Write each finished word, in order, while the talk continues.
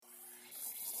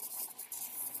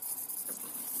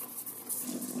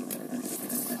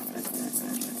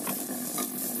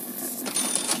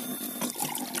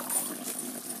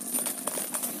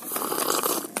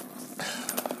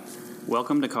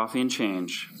Welcome to Coffee and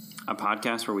Change, a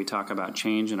podcast where we talk about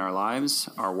change in our lives,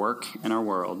 our work, and our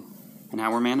world, and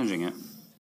how we're managing it.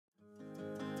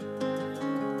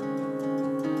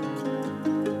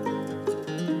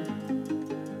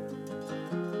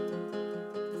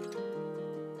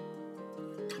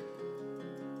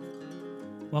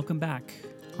 Welcome back.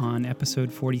 On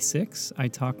episode 46, I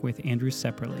talk with Andrew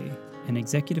Sepperly, an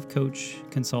executive coach,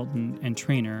 consultant, and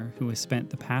trainer who has spent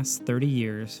the past 30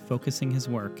 years focusing his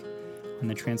work on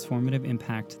the transformative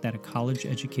impact that a college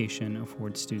education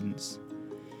affords students.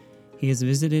 He has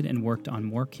visited and worked on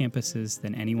more campuses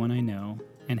than anyone I know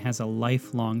and has a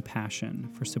lifelong passion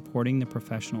for supporting the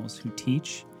professionals who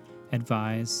teach,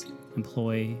 advise,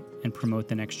 employ, and promote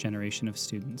the next generation of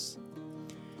students.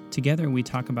 Together, we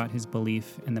talk about his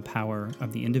belief in the power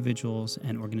of the individuals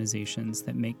and organizations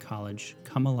that make college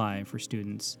come alive for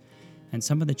students and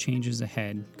some of the changes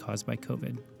ahead caused by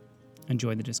COVID.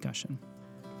 Enjoy the discussion.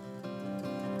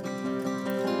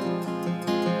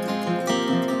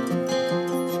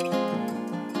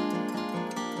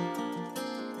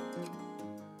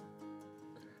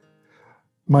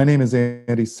 My name is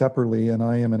Andy Sepperly, and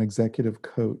I am an executive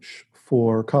coach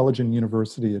for college and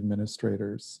university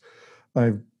administrators.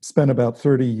 I've spent about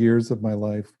 30 years of my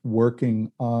life working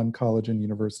on college and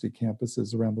university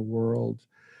campuses around the world,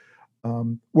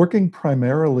 working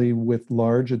primarily with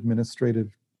large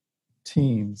administrative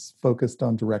teams focused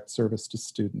on direct service to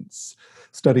students,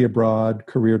 study abroad,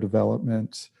 career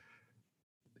development,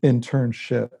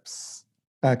 internships,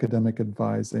 academic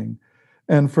advising.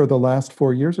 And for the last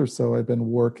 4 years or so, I've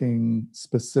been working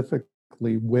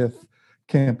specifically with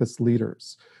campus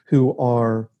leaders who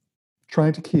are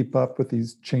trying to keep up with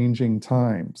these changing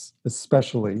times,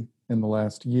 especially in the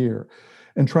last year,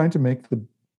 and trying to make the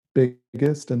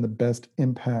biggest and the best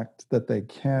impact that they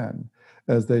can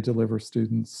as they deliver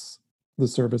students the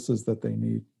services that they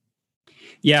need.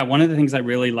 Yeah, one of the things I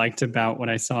really liked about what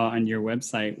I saw on your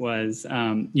website was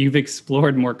you've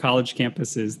explored more college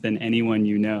campuses than anyone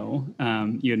you know.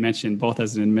 You had mentioned both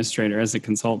as an administrator, as a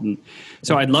consultant.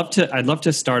 So I'd love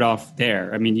to start off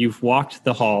there. I mean, you've walked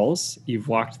the halls, you've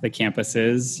walked the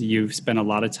campuses, you've spent a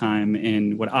lot of time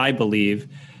in what I believe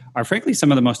are frankly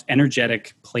some of the most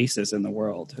energetic places in the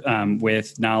world,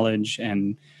 with knowledge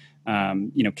and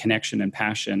connection and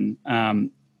passion.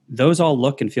 Those all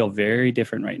look and feel very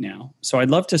different right now. So I'd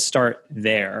love to start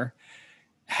there.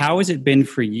 How has it been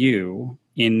for you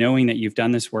in knowing that you've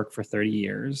done this work for 30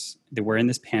 years, that we're in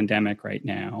this pandemic right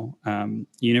now?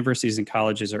 Universities and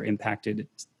colleges are impacted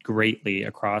greatly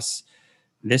across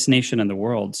this nation and the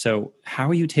world. So how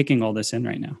are you taking all this in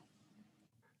right now?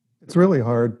 It's really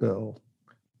hard, Bill.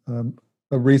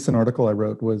 A recent article I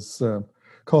wrote was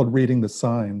called Reading the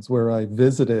Signs, where I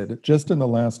visited, just in the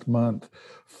last month,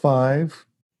 5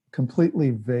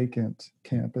 completely vacant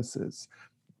campuses.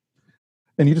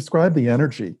 And you describe the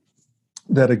energy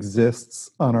that exists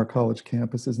on our college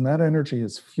campuses, and that energy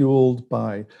is fueled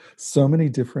by so many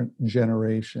different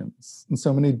generations and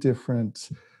so many different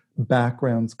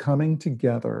backgrounds coming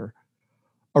together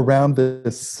around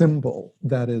this symbol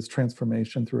that is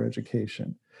transformation through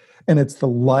education. And it's the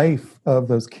life of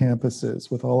those campuses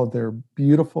with all of their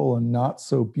beautiful and not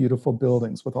so beautiful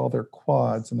buildings, with all their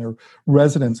quads and their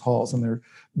residence halls and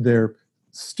their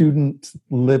student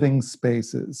living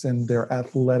spaces and their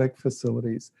athletic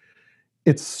facilities.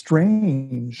 It's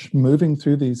strange moving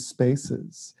through these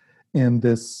spaces in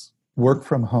this work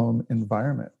from home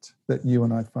environment that you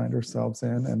and I find ourselves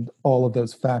in, and all of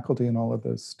those faculty and all of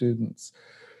those students.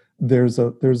 There's a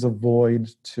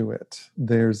void to it.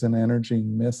 There's an energy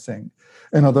missing.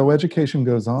 And although education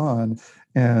goes on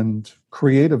and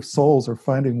creative souls are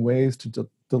finding ways to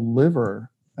deliver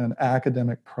an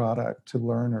academic product to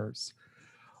learners,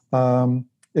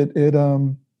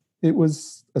 it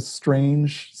was a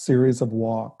strange series of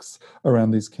walks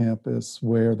around these campus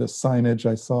where the signage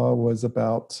I saw was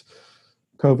about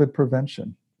COVID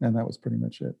prevention, and that was pretty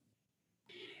much it.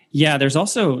 Yeah, there's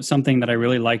also something that I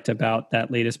really liked about that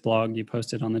latest blog you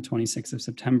posted on the 26th of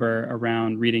September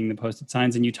around reading the posted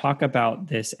signs. And you talk about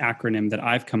this acronym that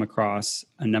I've come across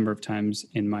a number of times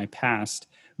in my past,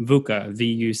 VUCA,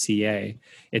 V-U-C-A.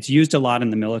 It's used a lot in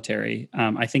the military.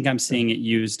 I think I'm seeing it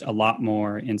used a lot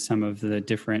more in some of the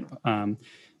different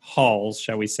halls,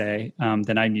 shall we say,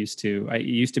 than I'm used to. It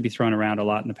used to be thrown around a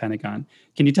lot in the Pentagon.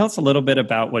 Can you tell us a little bit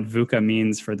about what VUCA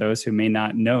means for those who may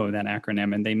not know that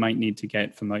acronym and they might need to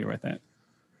get familiar with it?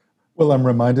 Well, I'm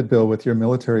reminded, Bill, with your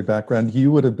military background,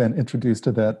 you would have been introduced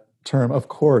to that term, of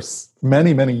course,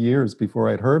 many, many years before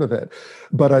I'd heard of it.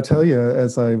 But I tell you,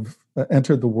 as I've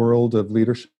entered the world of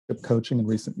leadership coaching in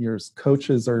recent years,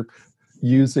 coaches are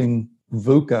using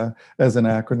VUCA as an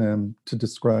acronym to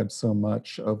describe so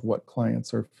much of what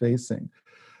clients are facing.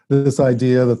 This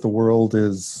idea that the world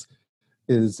is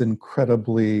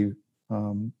incredibly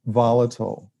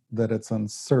volatile, that it's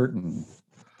uncertain,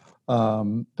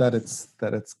 that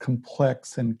it's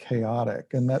complex and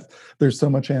chaotic, and that there's so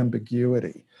much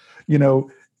ambiguity.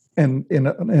 And in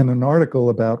an article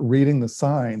about reading the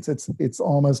signs, it's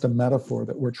almost a metaphor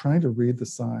that we're trying to read the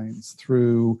signs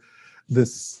through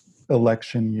this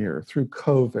election year, through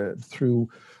COVID, through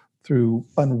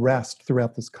unrest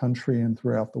throughout this country and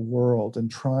throughout the world, and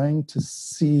trying to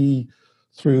see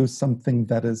through something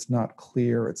that is not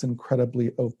clear. It's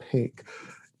incredibly opaque,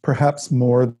 perhaps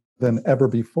more than ever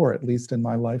before, at least in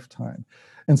my lifetime.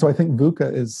 And so I think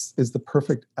VUCA is the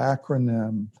perfect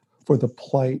acronym for the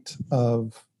plight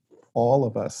of all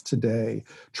of us today,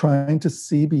 trying to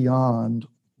see beyond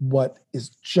what is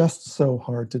just so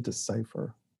hard to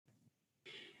decipher.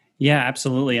 Yeah,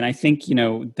 absolutely. And I think,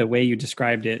 the way you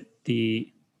described it,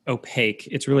 the opaque,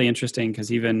 it's really interesting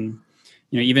because even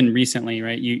recently,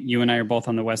 right, you and I are both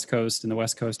on the West Coast, and the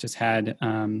West Coast has had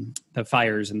the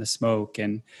fires and the smoke.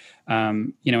 And,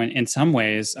 in some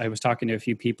ways, I was talking to a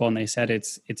few people and they said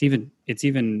it's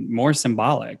even more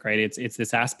symbolic, right? It's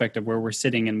this aspect of where we're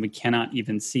sitting and we cannot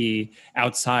even see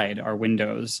outside our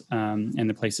windows and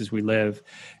the places we live,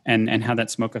 and how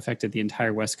that smoke affected the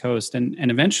entire West Coast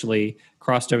and eventually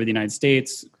crossed over the United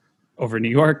States, over New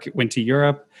York, went to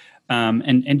Europe.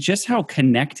 And just how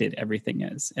connected everything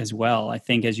is as well. I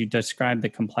think as you describe the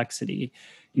complexity,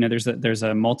 there's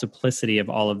a multiplicity of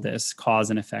all of this cause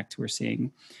and effect we're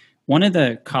seeing. One of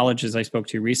the colleges I spoke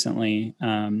to recently,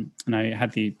 and I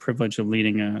had the privilege of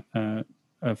leading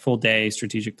a full day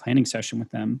strategic planning session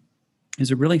with them,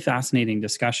 is a really fascinating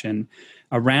discussion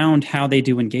around how they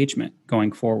do engagement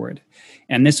going forward.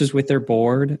 And this was with their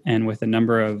board and with a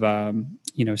number of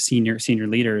senior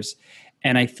leaders.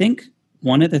 And I think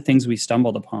one of the things we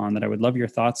stumbled upon that I would love your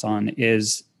thoughts on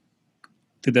is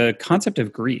the concept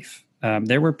of grief.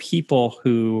 There were people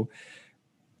who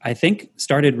I think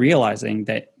started realizing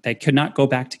that they could not go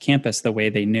back to campus the way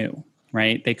they knew,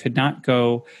 right? They could not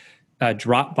go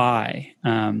drop by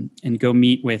and go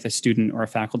meet with a student or a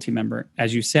faculty member.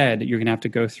 As you said, you're going to have to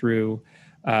go through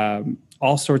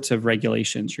all sorts of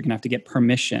regulations. You're going to have to get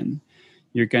permission.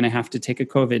 You're going to have to take a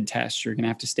COVID test. You're going to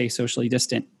have to stay socially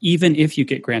distant, even if you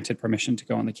get granted permission to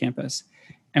go on the campus.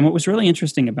 And what was really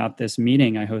interesting about this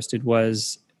meeting I hosted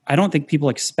was I don't think people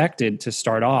expected to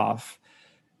start off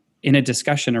in a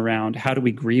discussion around how do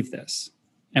we grieve this?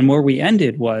 And where we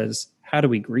ended was how do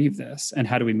we grieve this and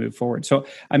how do we move forward? So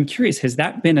I'm curious, has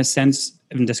that been a sense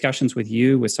in discussions with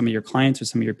you, with some of your clients, with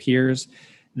some of your peers,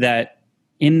 that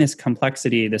in this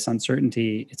complexity, this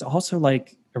uncertainty, it's also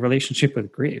like a relationship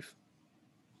with grief?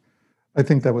 I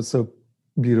think that was so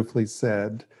beautifully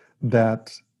said,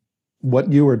 that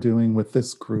what you are doing with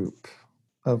this group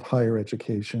of higher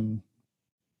education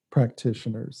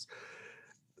practitioners,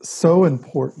 so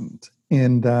important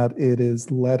in that it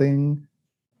is letting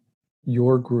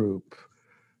your group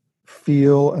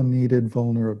feel a needed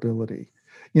vulnerability.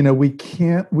 We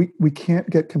can't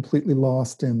get completely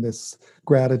lost in this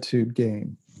gratitude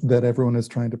game that everyone is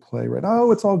trying to play, right?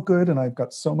 Oh, it's all good, and I've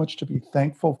got so much to be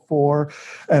thankful for,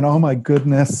 and oh my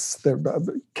goodness,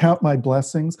 count my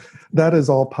blessings. That is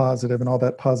all positive, and all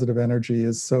that positive energy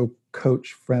is so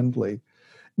coach friendly.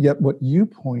 Yet what you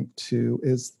point to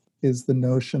is the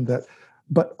notion that,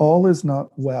 but all is not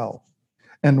well,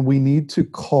 and we need to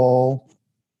call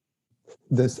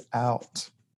this out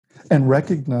and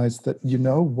recognize that,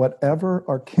 whatever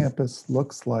our campus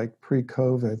looks like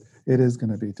pre-COVID, it is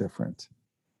going to be different.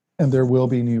 And there will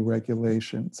be new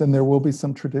regulations, and there will be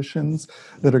some traditions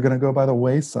that are going to go by the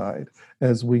wayside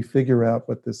as we figure out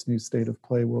what this new state of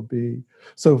play will be.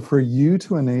 So for you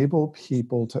to enable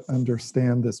people to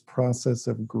understand this process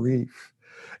of grief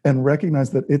and recognize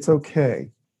that it's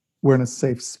okay, we're in a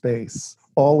safe space,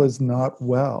 all is not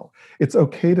well. It's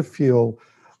okay to feel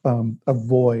a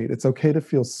void. It's okay to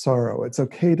feel sorrow. It's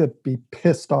okay to be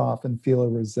pissed off and feel a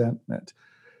resentment.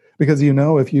 Because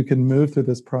if you can move through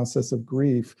this process of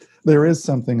grief, there is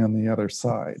something on the other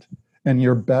side. And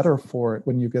you're better for it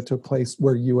when you get to a place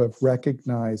where you have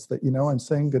recognized that, I'm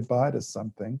saying goodbye to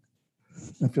something.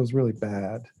 It feels really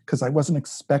bad because I wasn't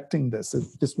expecting this.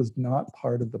 This was not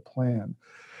part of the plan.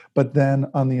 But then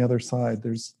on the other side,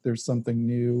 there's something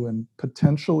new and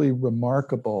potentially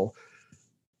remarkable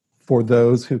for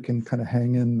those who can kind of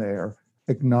hang in there,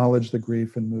 acknowledge the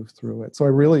grief and move through it. So I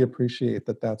really appreciate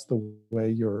that that's the way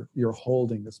you're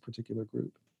holding this particular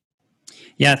group.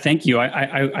 Yeah, thank you.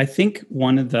 I think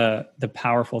one of the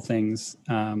powerful things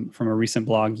from a recent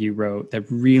blog you wrote that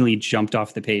really jumped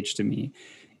off the page to me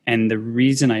And the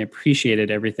reason I appreciated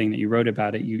everything that you wrote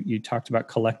about it, you talked about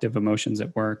collective emotions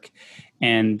at work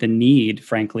and the need,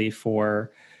 frankly,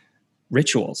 for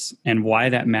rituals and why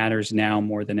that matters now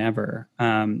more than ever.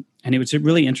 And it was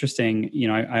really interesting.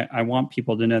 I want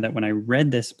people to know that when I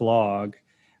read this blog,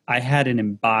 I had an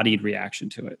embodied reaction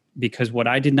to it, because what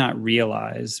I did not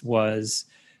realize was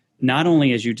not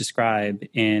only, as you describe,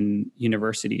 in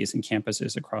universities and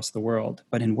campuses across the world,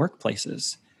 but in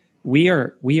workplaces, we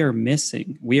are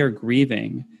missing, we are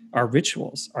grieving our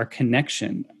rituals, our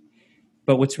connection.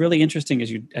 But what's really interesting, as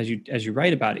you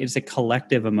write about it, is a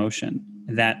collective emotion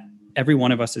that every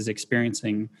one of us is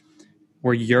experiencing.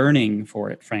 We're yearning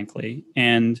for it, frankly,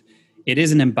 and it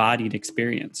is an embodied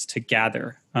experience to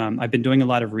gather. I've been doing a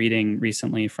lot of reading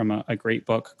recently from a great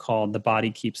book called The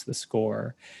Body Keeps the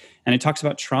Score. And it talks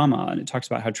about trauma, and it talks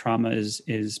about how trauma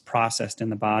is processed in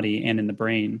the body and in the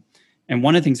brain. And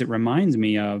one of the things it reminds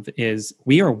me of is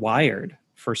we are wired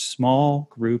for small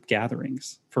group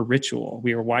gatherings, for ritual.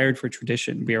 We are wired for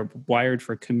tradition. We are wired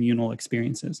for communal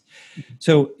experiences.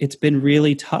 So it's been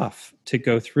really tough to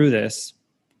go through this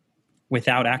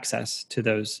without access to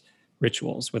those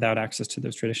rituals, without access to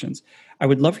those traditions. I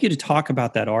would love for you to talk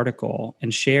about that article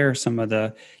and share some of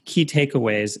the key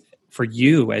takeaways for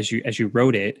you as you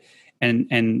wrote it,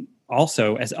 and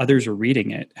also as others are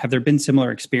reading it. Have there been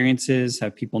similar experiences?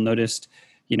 Have people noticed,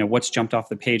 what's jumped off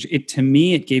the page? To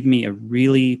me, it gave me a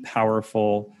really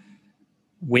powerful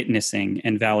witnessing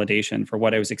and validation for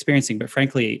what I was experiencing. But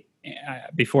frankly,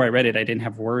 before I read it, I didn't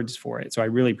have words for it. So I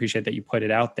really appreciate that you put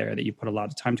it out there, that you put a lot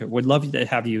of time to it. Would love to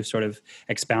have you sort of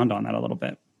expound on that a little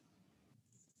bit.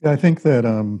 Yeah, I think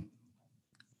that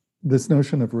this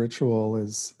notion of ritual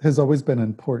has always been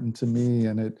important to me,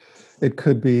 and it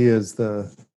could be as a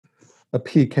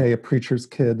PK, a preacher's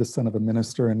kid, the son of a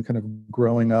minister, and kind of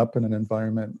growing up in an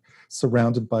environment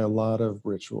surrounded by a lot of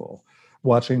ritual,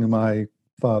 watching my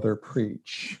father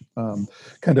preach,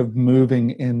 kind of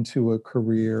moving into a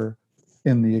career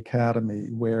in the academy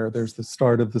where there's the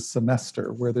start of the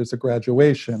semester, where there's a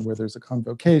graduation, where there's a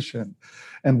convocation,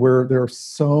 and where there are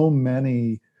so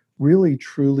many really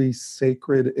truly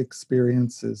sacred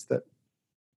experiences that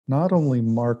not only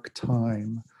mark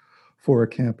time for a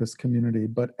campus community,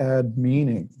 but add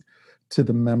meaning to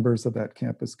the members of that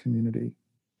campus community.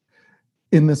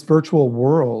 In this virtual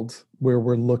world where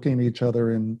we're looking at each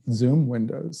other in Zoom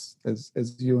windows, as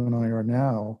you and I are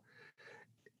now,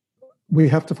 we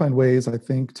have to find ways, I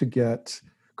think, to get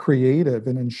creative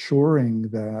in ensuring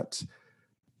that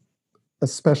a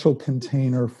special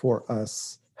container for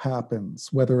us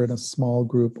happens, whether in a small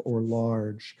group or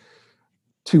large,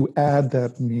 to add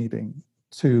that meeting,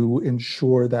 to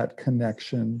ensure that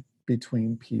connection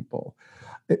between people.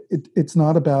 It's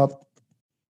not about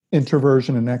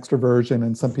introversion and extroversion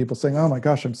and some people saying, oh my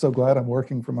gosh, I'm so glad I'm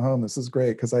working from home. This is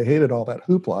great because I hated all that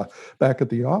hoopla back at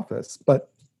the office.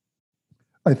 But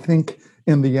I think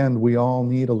in the end, we all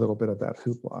need a little bit of that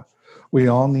hoopla. We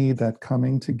all need that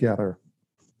coming together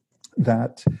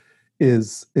that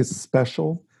is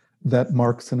special, that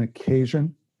marks an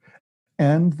occasion,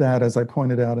 and that, as I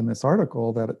pointed out in this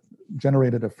article, that it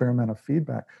generated a fair amount of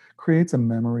feedback, creates a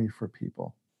memory for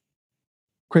people.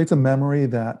 Creates a memory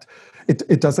that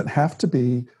it doesn't have to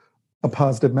be a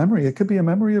positive memory. It could be a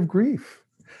memory of grief.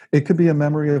 It could be a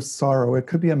memory of sorrow. It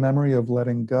could be a memory of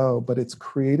letting go, but it's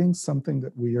creating something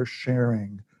that we are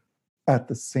sharing at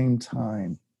the same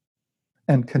time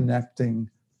and connecting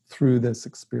through this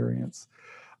experience.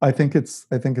 I think it's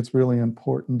really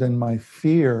important. And my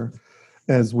fear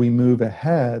as we move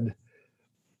ahead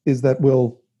is that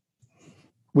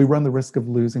we run the risk of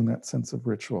losing that sense of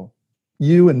ritual.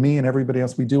 You and me and everybody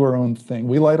else, we do our own thing.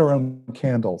 We light our own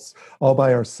candles all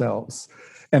by ourselves.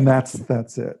 And that's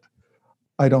it.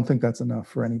 I don't think that's enough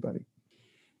for anybody.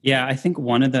 Yeah, I think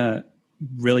one of the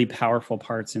really powerful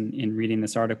parts in reading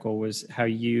this article was how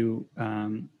you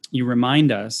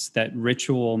remind us that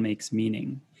ritual makes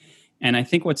meaning. And I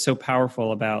think what's so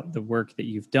powerful about the work that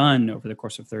you've done over the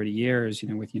course of 30 years,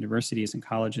 with universities and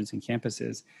colleges and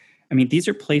campuses, I mean, these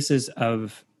are places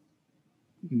of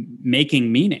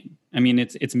making meaning. I mean,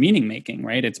 it's meaning making,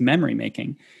 right? It's memory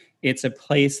making. It's a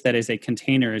place that is a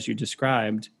container, as you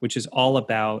described, which is all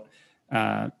about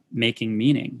making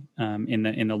meaning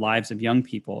in the lives of young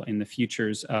people, in the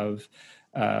futures of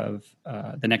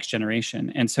the next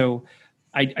generation. And so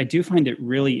I do find it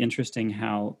really interesting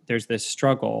how there's this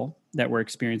struggle that we're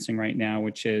experiencing right now,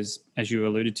 which is, as you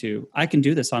alluded to, I can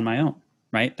do this on my own,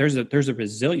 right? There's a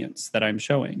resilience that I'm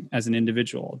showing as an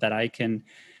individual, that I can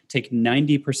take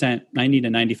 90 to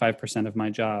 95% of my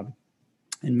job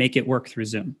and make it work through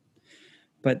Zoom.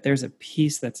 But there's a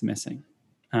piece that's missing.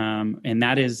 And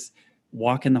that is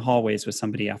walk in the hallways with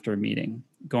somebody after a meeting,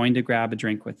 going to grab a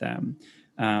drink with them,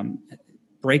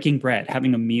 breaking bread,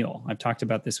 having a meal. I've talked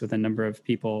about this with a number of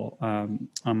people on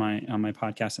my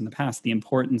podcast in the past, the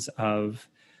importance of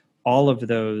all of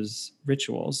those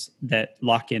rituals that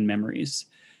lock in memories.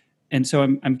 And so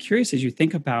I'm curious, as you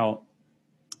think about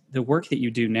the work that you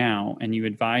do now and you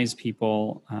advise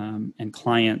people and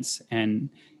clients and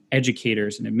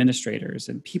educators and administrators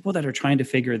and people that are trying to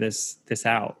figure this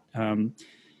out.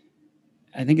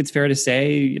 I think it's fair to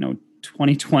say,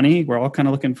 2020, we're all kind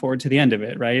of looking forward to the end of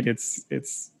it, right?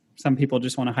 It's some people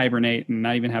just want to hibernate and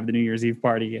not even have the New Year's Eve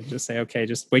party and just say, okay,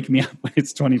 just wake me up when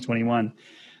it's 2021.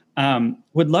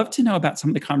 Would love to know about some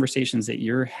of the conversations that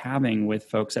you're having with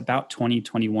folks about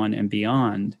 2021 and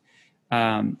beyond.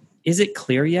 Is it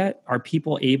clear yet? Are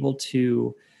people able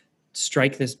to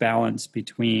strike this balance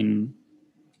between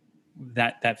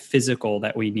that physical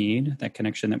that we need, that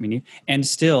connection that we need, and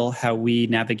still how we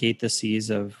navigate the seas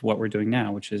of what we're doing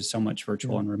now, which is so much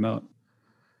virtual and remote?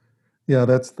 Yeah,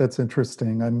 that's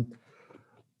interesting.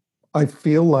 I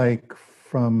feel like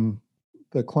from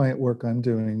the client work I'm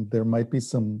doing, there might be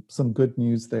some good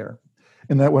news there.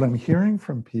 And that what I'm hearing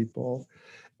from people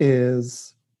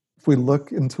is, if we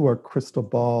look into our crystal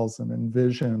balls and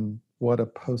envision what a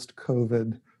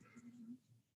post-COVID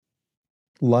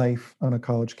life on a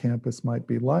college campus might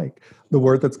be like, the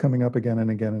word that's coming up again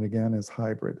and again and again is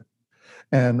hybrid.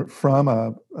 And from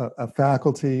a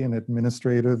faculty and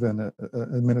administrator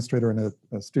and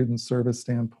a student service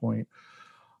standpoint,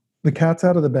 the cat's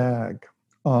out of the bag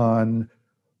on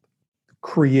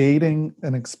creating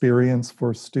an experience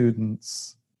for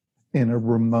students in a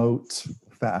remote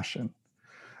fashion.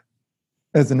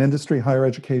 As an industry, higher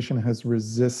education has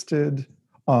resisted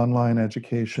online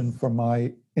education for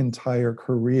my entire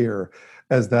career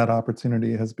as that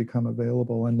opportunity has become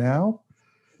available. And now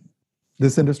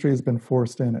this industry has been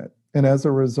forced in it. And as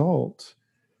a result,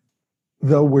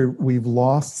 though we've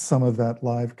lost some of that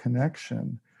live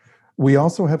connection, we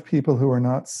also have people who are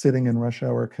not sitting in rush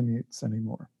hour commutes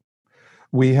anymore.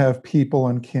 We have people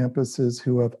on campuses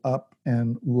who have up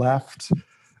and left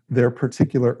their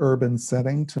particular urban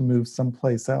setting to move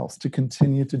someplace else to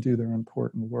continue to do their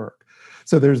important work.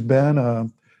 So there's been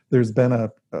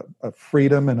a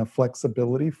freedom and a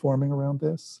flexibility forming around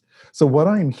this. So what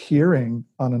I'm hearing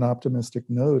on an optimistic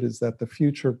note is that the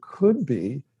future could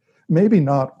be maybe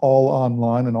not all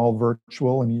online and all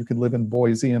virtual, and you could live in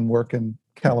Boise and work in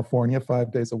California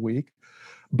 5 days a week,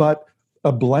 but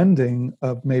a blending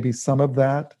of maybe some of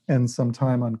that and some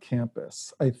time on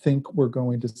campus. I think we're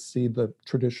going to see the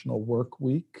traditional work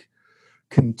week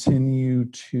continue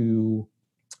to,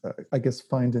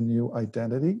 find a new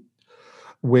identity,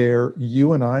 where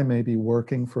you and I may be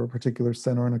working for a particular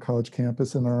center on a college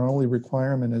campus, and our only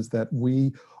requirement is that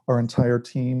our entire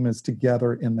team is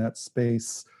together in that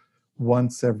space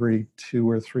once every 2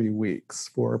 or 3 weeks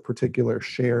for a particular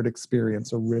shared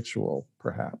experience, a ritual,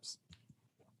 perhaps.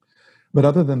 But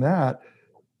other than that,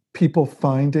 people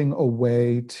finding a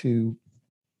way to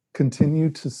continue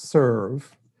to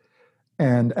serve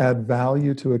and add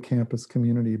value to a campus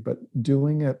community, but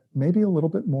doing it maybe a little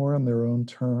bit more on their own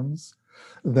terms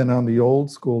than on the old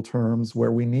school terms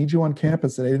where we need you on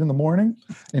campus at 8 in the morning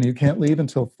and you can't leave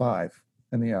until 5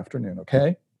 in the afternoon,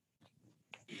 okay?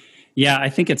 Yeah, I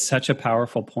think it's such a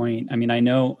powerful point. I mean, I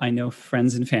know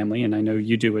friends and family, and I know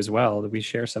you do as well, that we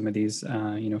share some of these,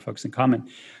 folks in common,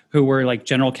 who were like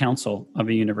general counsel of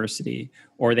a university,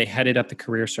 or they headed up the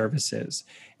career services.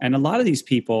 And a lot of these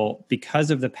people,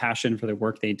 because of the passion for the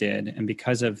work they did, and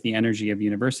because of the energy of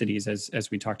universities,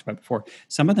 as we talked about before,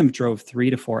 some of them drove 3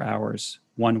 to 4 hours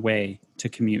one way to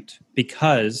commute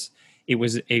because it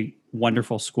was a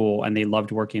wonderful school and they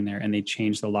loved working there and they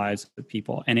changed the lives of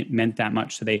people and it meant that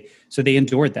much. So they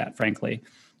endured that, frankly.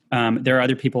 There are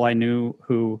other people I knew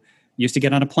who used to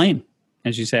get on a plane,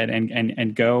 as you said,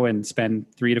 and go and spend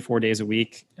 3 to 4 days a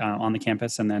week on the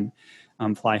campus and then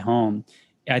fly home.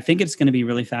 I think it's going to be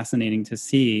really fascinating to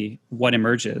see what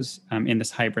emerges in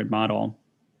this hybrid model.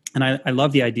 And I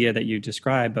love the idea that you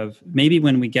describe of maybe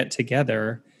when we get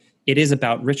together, it is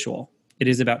about ritual. It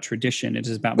is about tradition. It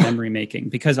is about memory making,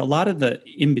 because a lot of the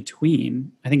in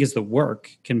between, I think, is the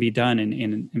work can be done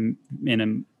in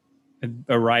a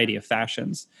variety of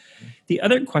fashions. The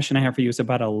other question I have for you is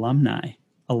about alumni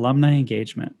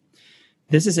engagement.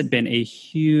 This has been a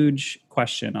huge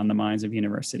question on the minds of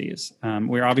universities.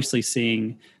 We're obviously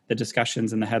seeing the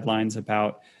discussions and the headlines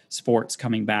about sports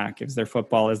coming back. Is there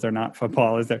football? Is there not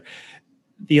football? Is there?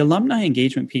 The alumni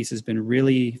engagement piece has been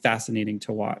really fascinating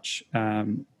to watch.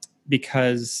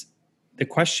 Because the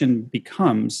question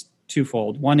becomes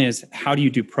twofold. One is, how do you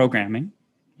do programming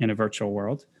in a virtual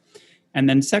world? And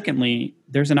then secondly,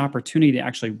 there's an opportunity to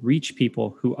actually reach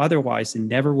people who otherwise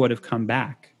never would have come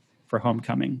back for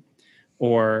homecoming,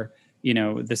 or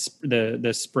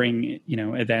the spring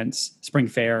events, spring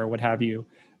fair or what have you,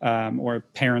 or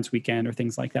parents weekend or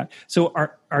things like that. So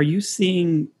are you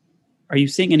seeing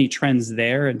any trends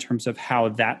there in terms of how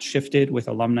that shifted with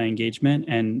alumni engagement,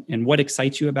 and what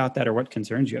excites you about that, or what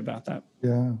concerns you about that?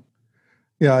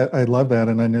 Yeah, I love that,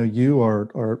 and I know you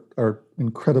are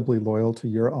incredibly loyal to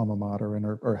your alma mater and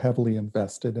are heavily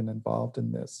invested and involved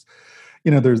in this.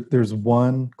 There's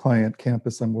one client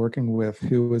campus I'm working with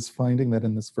who is finding that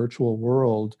in this virtual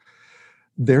world,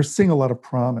 they're seeing a lot of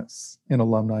promise in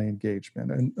alumni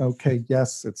engagement. And okay,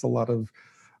 yes, it's a lot of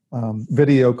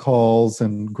video calls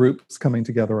and groups coming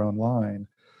together online,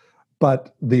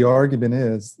 but the argument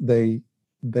is they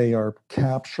are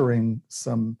capturing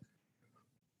some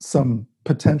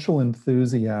potential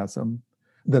enthusiasm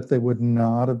that they would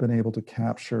not have been able to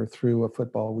capture through a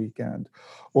football weekend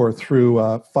or through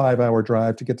a 5-hour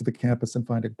drive to get to the campus and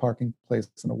find a parking place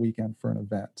in a weekend for an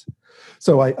event.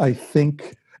 So I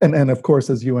think, and of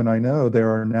course, as you and I know, there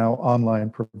are now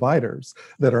online providers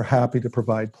that are happy to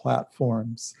provide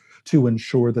platforms to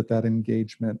ensure that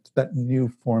engagement, that new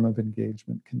form of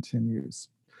engagement, continues.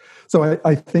 So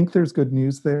I think there's good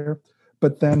news there.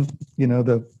 But then,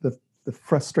 the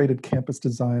frustrated campus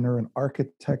designer and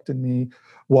architect in me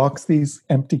walks these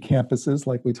empty campuses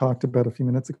like we talked about a few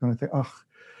minutes ago, and I think,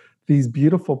 these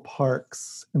beautiful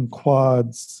parks and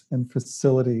quads and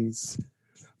facilities.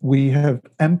 We have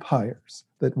empires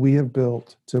that we have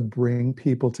built to bring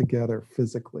people together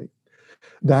physically.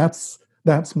 That's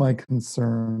my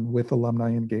concern with alumni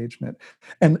engagement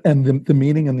and the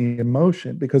meaning and the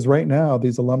emotion, because right now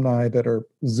these alumni that are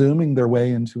zooming their way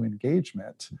into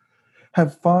engagement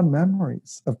have fond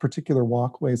memories of particular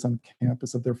walkways on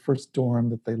campus, of their first dorm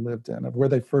that they lived in, of where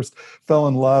they first fell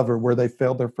in love, or where they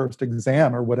failed their first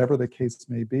exam, or whatever the case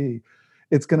may be.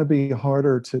 It's going to be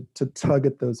harder to tug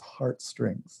at those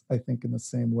heartstrings, I think, in the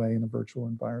same way in a virtual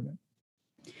environment.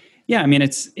 Yeah, I mean,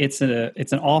 it's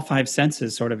an all five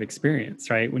senses sort of experience,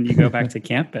 right? When you go back to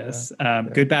campus,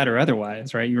 good, bad, or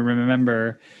otherwise, right? You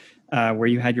remember where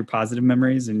you had your positive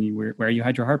memories and where you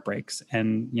had your heartbreaks.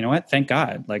 And you know what? Thank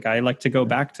God. Like, I like to go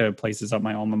back to places of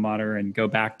my alma mater and go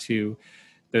back to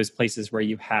those places where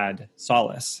you had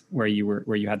solace, where you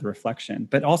had the reflection,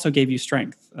 but also gave you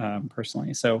strength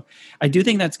personally. So I do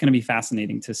think that's going to be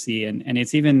fascinating to see, and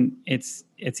it's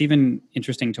even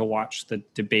interesting to watch the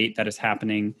debate that is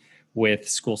happening with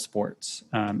school sports,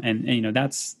 and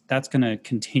that's going to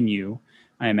continue,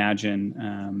 I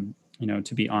imagine,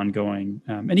 to be ongoing,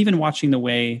 and even watching the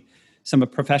way some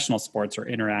of professional sports are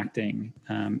interacting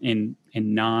in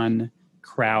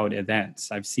non-crowd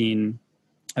events. I've seen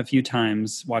a few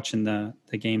times watching the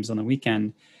games on the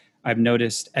weekend. I've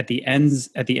noticed at the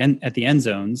end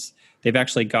zones, they've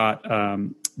actually got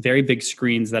very big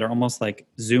screens that are almost like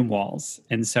Zoom walls.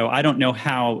 And so I don't know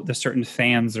how the certain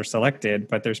fans are selected,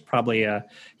 but there's probably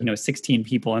 16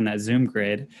 people in that Zoom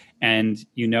grid. And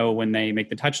when they make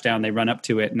the touchdown, they run up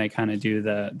to it and they kind of do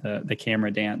the camera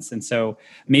dance. And so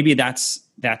maybe that's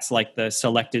like the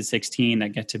selected 16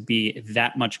 that get to be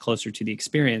that much closer to the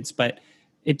experience. But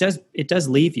it does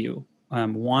leave you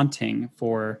wanting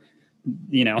for,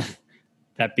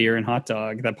 that beer and hot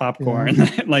dog, that popcorn,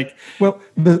 yeah. Well,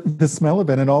 the smell of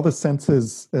it and all the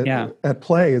senses at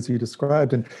play, as you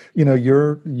described. And,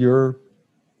 your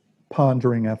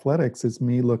pondering athletics is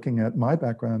me looking at my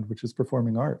background, which is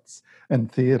performing arts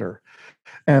and theater,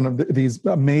 and these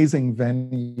amazing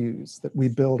venues that we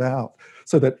build out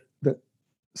so that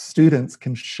students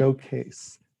can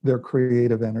showcase their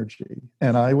creative energy.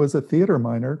 And I was a theater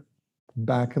minor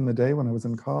back in the day when I was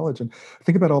in college. And I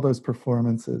think about all those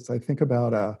performances. I think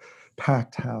about a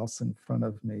packed house in front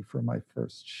of me for my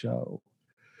first show.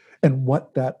 And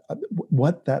what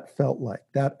that felt like,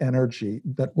 that energy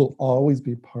that will always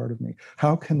be part of me.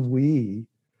 How can we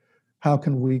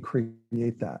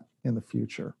create that in the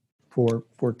future for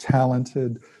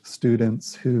talented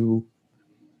students who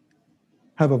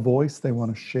have a voice they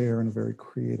want to share in a very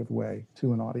creative way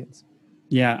to an audience?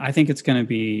 Yeah, I think it's going to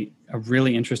be a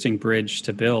really interesting bridge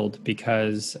to build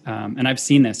because, and I've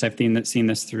seen this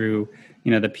through,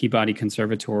 the Peabody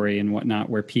Conservatory and whatnot,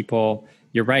 where people,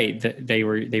 you're right, they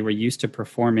were used to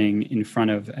performing in front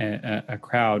of a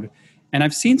crowd, and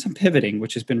I've seen some pivoting,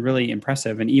 which has been really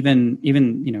impressive, and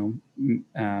even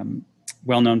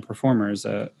well-known performers.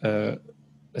 A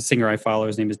singer I follow,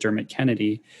 his name is Dermot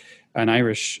Kennedy. An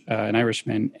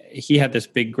Irishman. He had this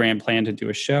big grand plan to do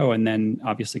a show, and then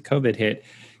obviously COVID hit,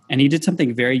 and he did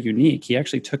something very unique. He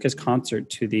actually took his concert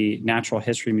to the Natural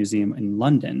History Museum in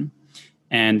London,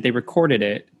 and they recorded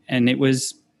it, and it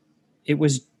was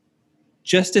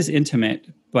just as intimate,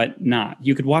 but not.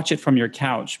 You could watch it from your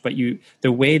couch, but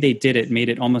the way they did it made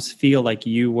it almost feel like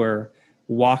you were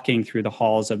walking through the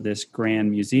halls of this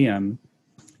grand museum,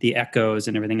 the echoes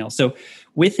and everything else. So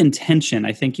with intention,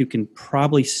 I think you can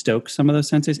probably stoke some of those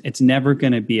senses. It's never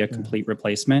going to be a complete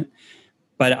replacement,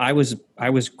 but I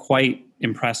was quite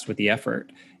impressed with the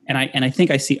effort. And I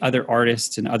think I see other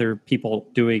artists and other people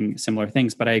doing similar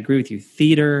things, but I agree with you.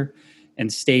 Theater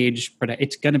and stage,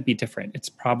 it's going to be different. It's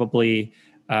probably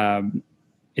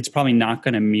not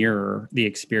going to mirror the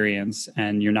experience,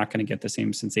 and you're not going to get the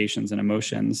same sensations and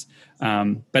emotions.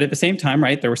 But at the same time,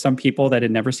 right, there were some people that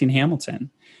had never seen Hamilton,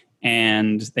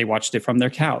 and they watched it from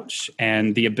their couch,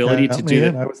 and the ability to do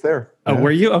that. I was there. Oh,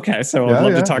 were you? Okay. So I'd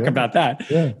love to talk about that.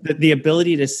 Yeah. The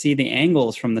ability to see the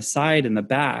angles from the side and the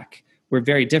back were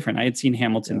very different. I had seen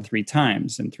Hamilton 3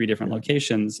 times in 3 different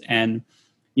locations. And,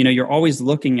 you're always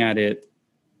looking at it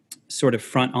sort of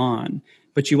front on,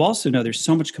 but you also know there's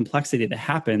so much complexity that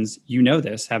happens.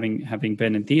 This, having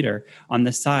been in theater, on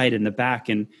the side and the back,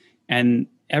 and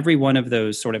every one of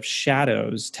those sort of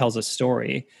shadows tells a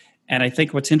story. And I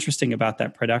think what's interesting about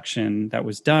that production that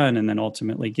was done and then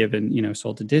ultimately given,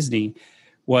 sold to Disney,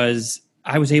 was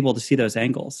I was able to see those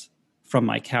angles from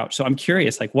my couch. So I'm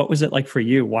curious, what was it like for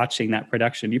you watching that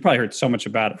production? You probably heard so much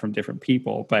about it from different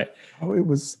people, but it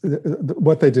was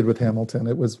what they did with Hamilton.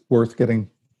 It was worth getting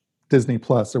Disney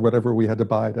Plus or whatever we had to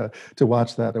buy to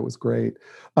watch that. It was great.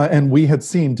 And we had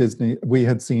seen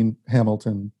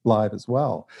Hamilton live as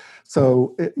well.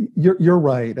 So you're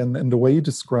right. And the way you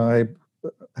describe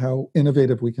how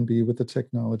innovative we can be with the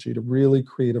technology to really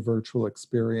create a virtual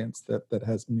experience that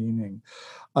has meaning,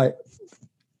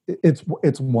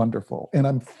 it's wonderful.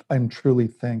 And I'm truly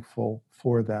thankful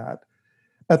for that.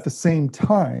 At the same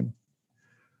time,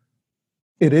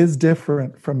 it is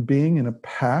different from being in a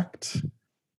packed,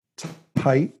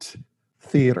 tight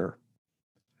theater,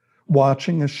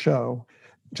 watching a show,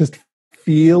 just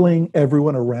feeling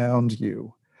everyone around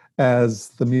you as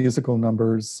the musical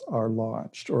numbers are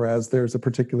launched, or as there's a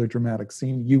particular dramatic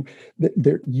scene. You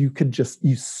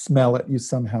smell it, you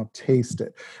somehow taste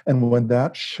it. And when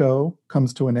that show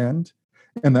comes to an end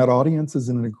and that audience is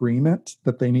in agreement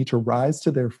that they need to rise to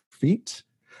their feet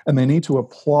and they need to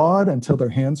applaud until their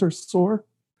hands are sore,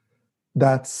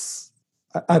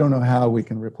 I don't know how we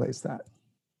can replace that.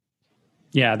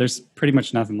 Yeah, there's pretty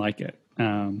much nothing like it.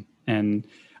 And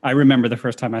I remember the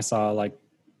first time I saw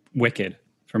Wicked.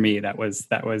 For me, that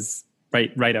was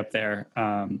right up there.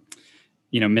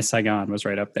 Miss Saigon was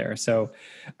right up there. So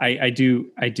I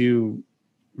do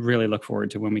really look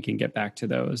forward to when we can get back to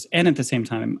those. And at the same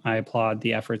time, I applaud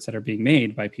the efforts that are being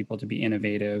made by people to be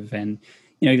innovative. And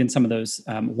even some of those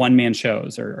one-man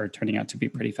shows are turning out to be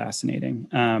pretty fascinating.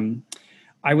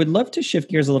 I would love to shift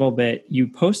gears a little bit. You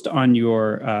post on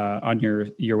your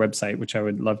website, which I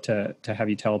would love to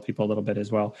have you tell people a little bit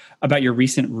as well, about your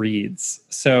recent reads.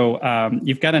 So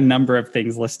you've got a number of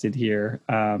things listed here,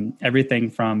 everything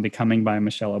from Becoming by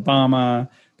Michelle Obama,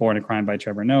 Born a Crime by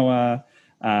Trevor Noah,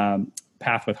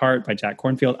 Path with Heart by Jack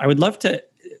Kornfield. I would love to,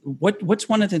 what's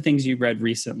one of the things you read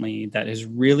recently that has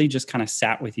really just kind of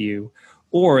sat with you,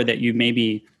 or that you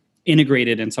maybe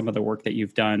integrated in some of the work that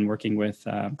you've done working with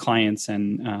clients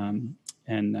and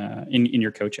in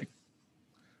your coaching?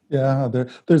 Yeah,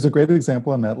 there's a great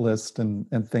example on that list,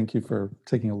 and thank you for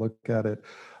taking a look at it.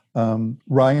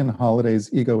 Ryan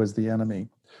Holiday's Ego is the Enemy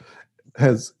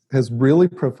has really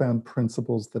profound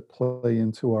principles that play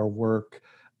into our work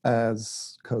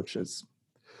as coaches.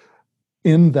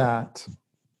 In that,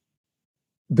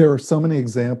 there are so many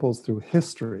examples through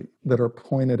history that are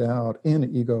pointed out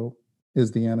in Ego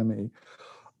is the Enemy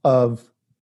of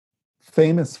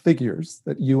famous figures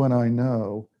that you and I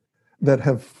know that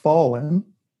have fallen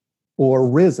or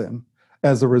risen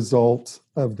as a result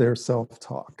of their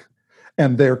self-talk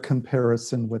and their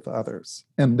comparison with others.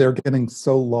 And they're getting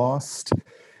so lost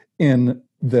in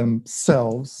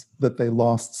themselves that they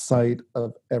lost sight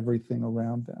of everything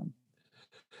around them.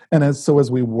 And as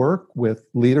we work with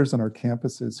leaders on our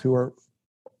campuses who are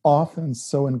often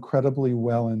so incredibly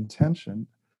well-intentioned,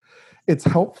 it's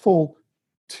helpful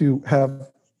to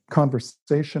have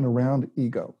conversation around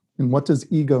ego. And what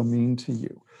does ego mean to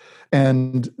you?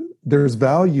 And there's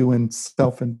value in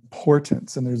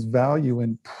self-importance, and there's value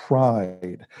in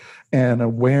pride and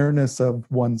awareness of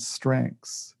one's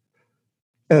strengths,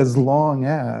 as long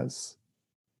as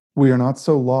we are not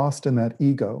so lost in that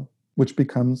ego, which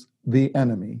becomes the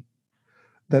enemy,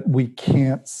 that we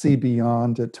can't see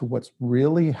beyond it to what's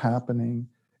really happening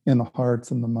in the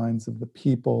hearts and the minds of the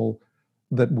people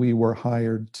that we were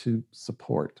hired to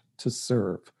support, to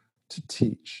serve, to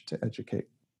teach, to educate.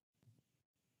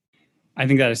 I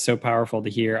think that is so powerful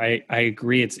to hear. I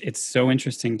agree. It's so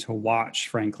interesting to watch,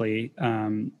 frankly.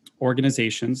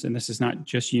 Organizations, and this is not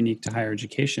just unique to higher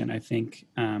education. I think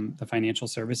the financial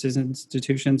services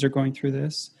institutions are going through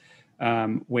this,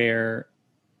 where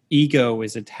ego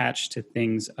is attached to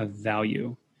things of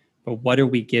value. But what are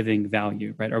we giving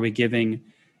value, right? Are we giving,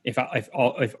 if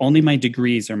only my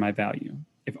degrees are my value,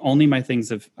 if only my things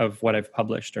of what I've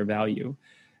published are value,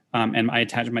 and I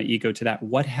attach my ego to that,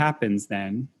 what happens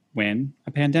then when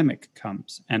a pandemic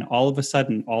comes? And all of a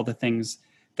sudden, all the things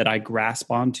that I grasp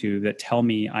onto that tell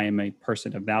me I am a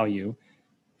person of value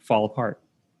fall apart,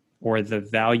 or the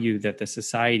value that the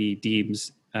society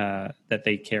deems that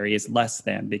they carry is less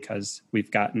than because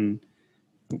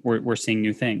we're seeing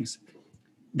new things.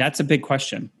 That's a big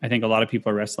question. I think a lot of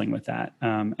people are wrestling with that,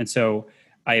 and so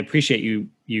I appreciate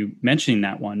you mentioning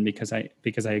that one because I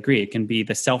agree. It can be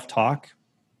the self-talk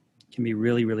can be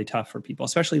really, really tough for people,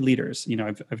 especially leaders.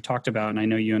 I've talked about, and I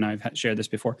know you and I have shared this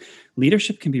before.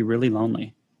 Leadership can be really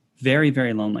lonely, very,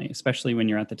 very lonely, especially when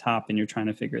you're at the top and you're trying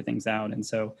to figure things out. And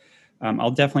so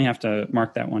I'll definitely have to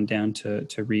mark that one down to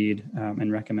read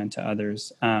and recommend to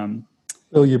others.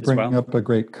 Bill, you bring up a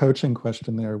great coaching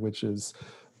question there, which is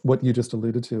what you just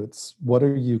alluded to. It's what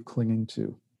are you clinging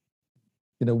to?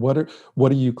 What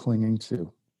are you clinging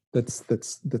to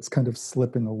that's kind of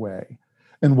slipping away?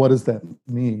 And what does that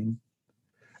mean?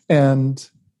 And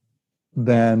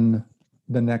then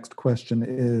the next question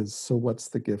is, so what's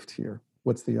the gift here?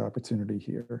 What's the opportunity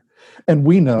here? And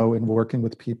we know in working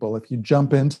with people, if you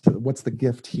jump into what's the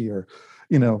gift here,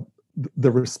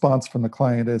 the response from the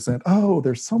client isn't, oh,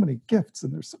 there's so many gifts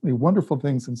and there's so many wonderful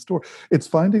things in store. It's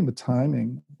finding the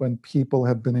timing when people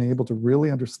have been able to really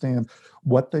understand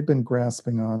what they've been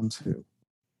grasping onto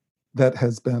that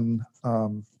has been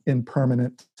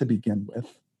impermanent to begin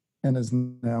with and is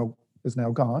now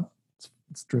gone.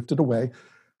 It's drifted away.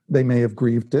 They may have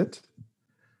grieved it.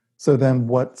 So then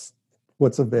what's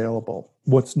available?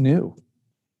 What's new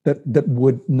that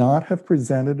would not have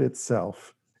presented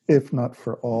itself if not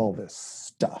for all this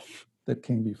stuff that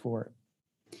came before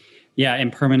it? Yeah,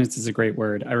 impermanence is a great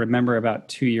word. I remember about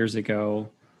 2 years ago,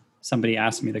 somebody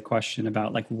asked me the question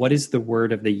about what is the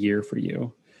word of the year for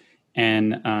you?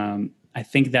 And I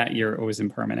think that year it was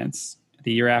impermanence.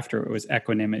 The year after it was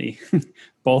equanimity.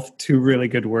 Both two really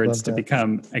good words to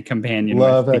become a companion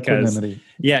with. Because equanimity.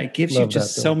 Yeah, it gives you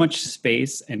just so much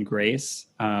space and grace.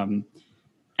 And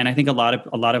I think a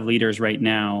lot of leaders right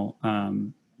now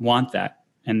want that,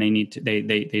 and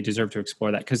they deserve to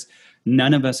explore that, because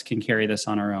none of us can carry this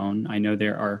on our own. I know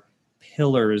there are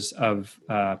pillars of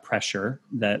pressure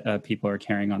that people are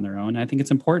carrying on their own. I think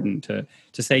it's important to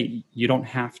say you don't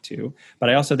have to, but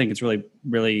I also think it's really,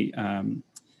 really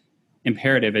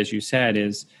imperative, as you said,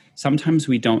 is sometimes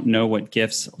we don't know what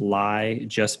gifts lie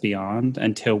just beyond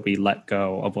until we let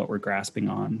go of what we're grasping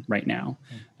on right now.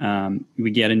 We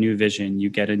get a new vision,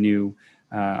 you get a new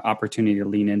opportunity to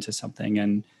lean into something,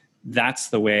 and that's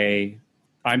the way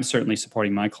I'm certainly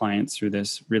supporting my clients through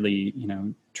this really,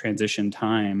 transition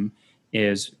time.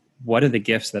 Is what are the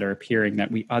gifts that are appearing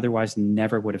that we otherwise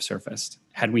never would have surfaced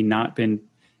had we not been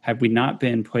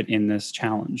put in this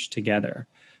challenge together.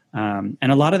 And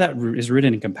a lot of that is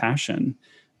rooted in compassion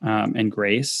and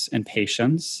grace and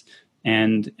patience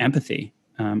and empathy,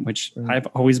 which I've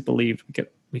always believed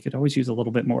we could always use a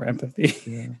little bit more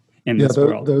empathy in this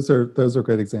world. Those are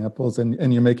great examples,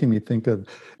 and you're making me think of,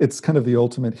 it's kind of the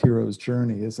ultimate hero's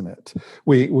journey, isn't it?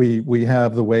 We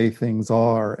have the way things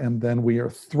are, and then we are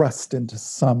thrust into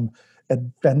some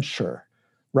adventure,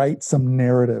 right? Some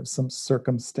narrative, some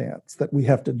circumstance that we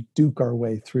have to duke our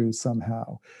way through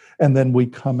somehow. And then we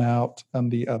come out on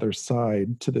the other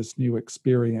side to this new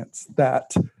experience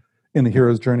that in the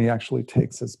hero's journey actually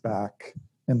takes us back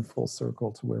in full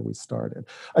circle to where we started.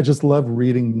 I just love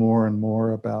reading more and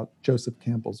more about Joseph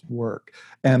Campbell's work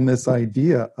and this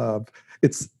idea of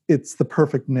it's the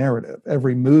perfect narrative.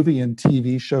 Every movie and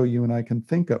TV show you and I can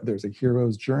think of, there's a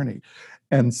hero's journey.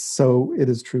 And so it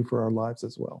is true for our lives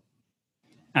as well.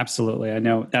 Absolutely. I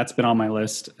know that's been on my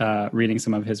list, reading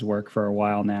some of his work for a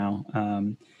while now.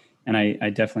 And I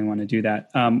definitely want to do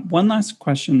that. One last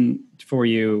question for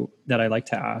you that I like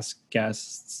to ask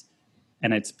guests,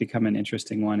 and it's become an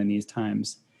interesting one in these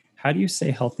times. How do you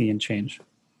stay healthy in change?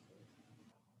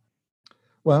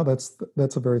 Well,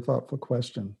 that's a very thoughtful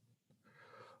question.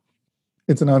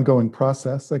 It's an ongoing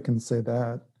process, I can say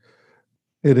that.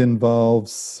 It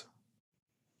involves,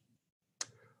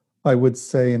 I would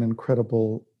say, an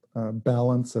incredible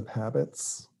balance of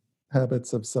habits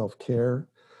of self-care,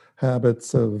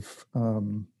 habits of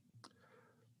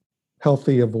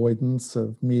healthy avoidance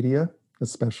of media,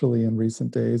 especially in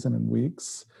recent days and in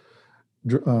weeks,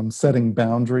 setting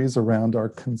boundaries around our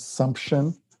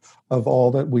consumption of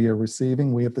all that we are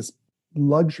receiving. We have this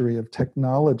luxury of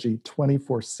technology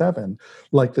 24/7,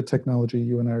 like the technology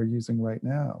you and I are using right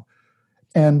now.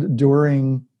 And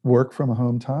during work from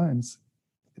home times,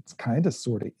 it's kind of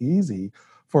sort of easy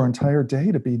for an entire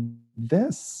day to be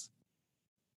this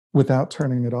without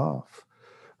turning it off.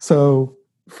 So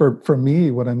for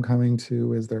me, what I'm coming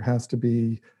to is there has to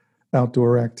be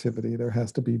outdoor activity. There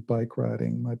has to be bike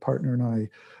riding. My partner and I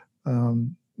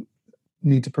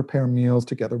need to prepare meals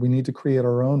together. We need to create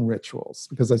our own rituals,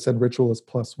 because I said ritual is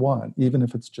plus one, even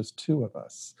if it's just two of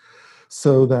us,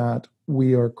 so that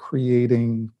we are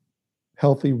creating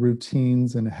healthy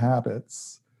routines and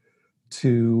habits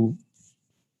to,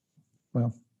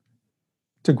 well,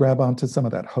 to grab onto some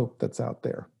of that hope that's out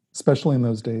there, especially in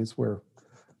those days where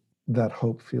that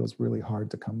hope feels really hard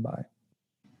to come by.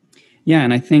 Yeah,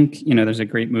 and I think, there's a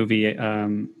great movie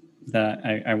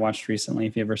that I watched recently.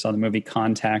 If you ever saw the movie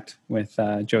Contact with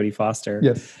Jodie Foster.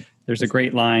 Yes. There's a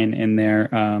great line in there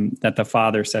that the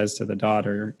father says to the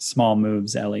daughter, "Small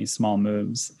moves, Ellie, small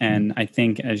moves." And I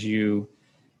think as you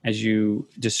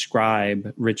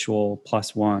describe ritual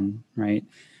plus one, right?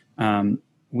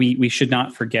 We should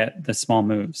not forget the small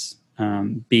moves,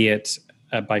 be it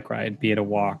a bike ride, be it a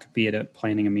walk, be it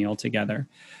planning a meal together.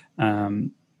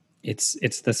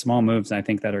 It's the small moves, I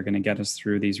think, that are going to get us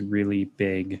through these really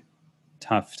big,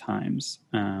 tough times.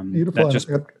 Beautiful.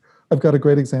 I've got a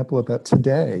great example of that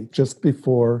today. Just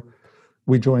before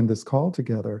we joined this call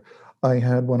together, I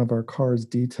had one of our cars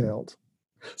detailed.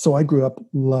 So I grew up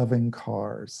loving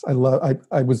cars.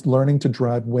 I was learning to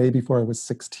drive way before I was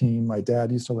 16. My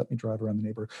dad used to let me drive around the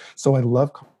neighborhood. So I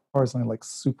love cars, and I like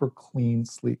super clean,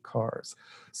 sleek cars.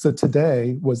 So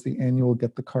today was the annual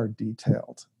Get the Car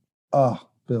Detailed. Oh,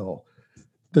 Bill,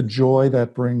 the joy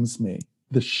that brings me,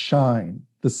 the shine,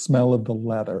 the smell of the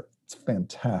leather. It's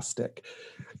fantastic.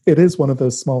 It is one of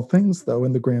those small things, though,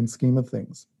 in the grand scheme of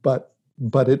things. But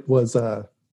it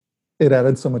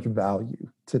added so much value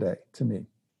today to me.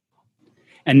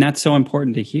 And that's so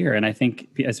important to hear. And I think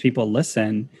as people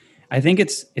listen, I think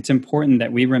it's important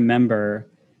that we remember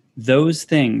those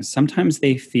things. Sometimes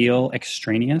they feel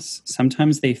extraneous.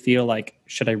 Sometimes they feel like,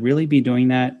 should I really be doing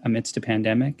that amidst a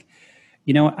pandemic?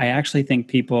 I actually think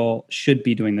people should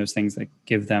be doing those things that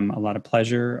give them a lot of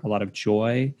pleasure, a lot of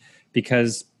joy,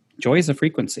 because joy is a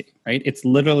frequency, right? It's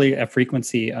literally a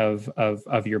frequency of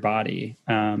your body.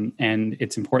 And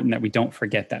it's important that we don't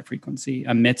forget that frequency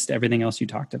amidst everything else you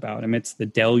talked about, amidst the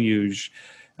deluge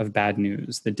of bad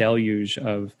news, the deluge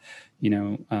of,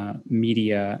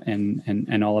 media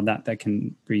and all of that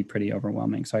can be pretty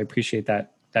overwhelming. So I appreciate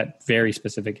that very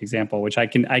specific example, which I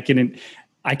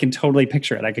can totally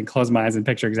picture it. I can close my eyes and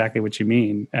picture exactly what you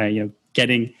mean.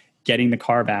 Getting the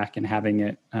car back and having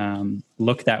it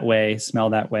look that way,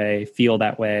 smell that way, feel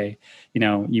that way.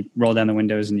 You roll down the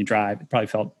windows and you drive. It probably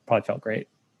felt great.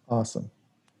 Awesome.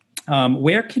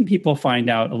 Where can people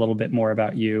find out a little bit more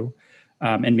about you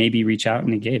and maybe reach out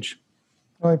and engage?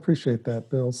 Oh, I appreciate that,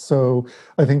 Bill. So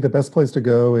I think the best place to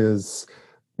go is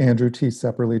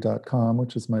andrewtsepperly.com,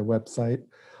 which is my website.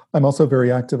 I'm also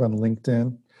very active on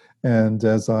LinkedIn. And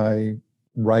as I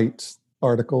write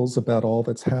articles about all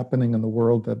that's happening in the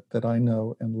world that I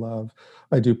know and love,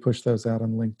 I do push those out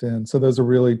on LinkedIn. So those are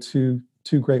really two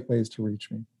great ways to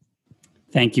reach me.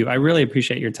 Thank you. I really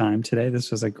appreciate your time today. This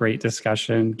was a great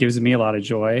discussion. Gives me a lot of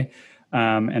joy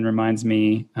and reminds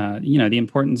me, the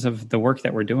importance of the work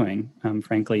that we're doing,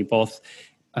 frankly, both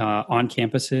on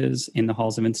campuses, in the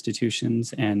halls of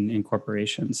institutions, and in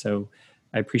corporations. So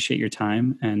I appreciate your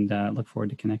time and look forward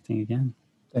to connecting again.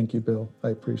 Thank you, Bill. I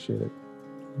appreciate it.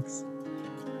 Thanks.